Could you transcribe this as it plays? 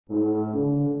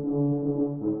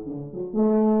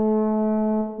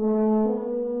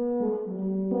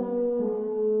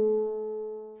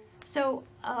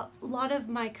lot of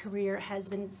my career has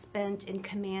been spent in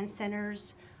command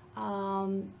centers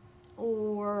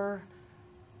or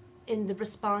in the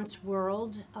response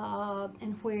world,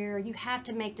 and where you have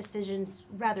to make decisions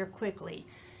rather quickly.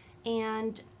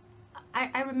 And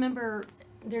I remember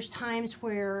there's times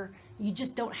where you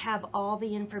just don't have all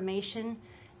the information.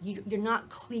 You're not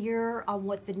clear on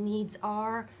what the needs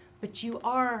are, but you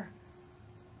are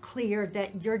clear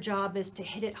that your job is to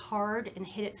hit it hard and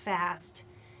hit it fast.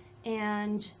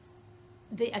 And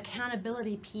the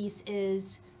accountability piece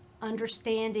is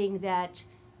understanding that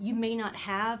you may not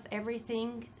have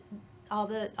everything, all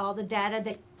the data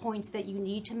that points that you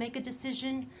need to make a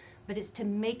decision, but it's to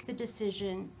make the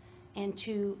decision and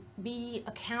to be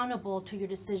accountable to your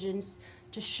decisions,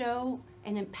 to show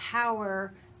and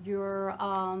empower your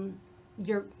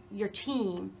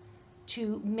team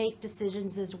to make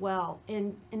decisions as well,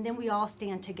 and then we all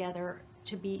stand together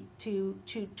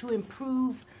to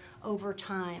improve over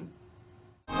time.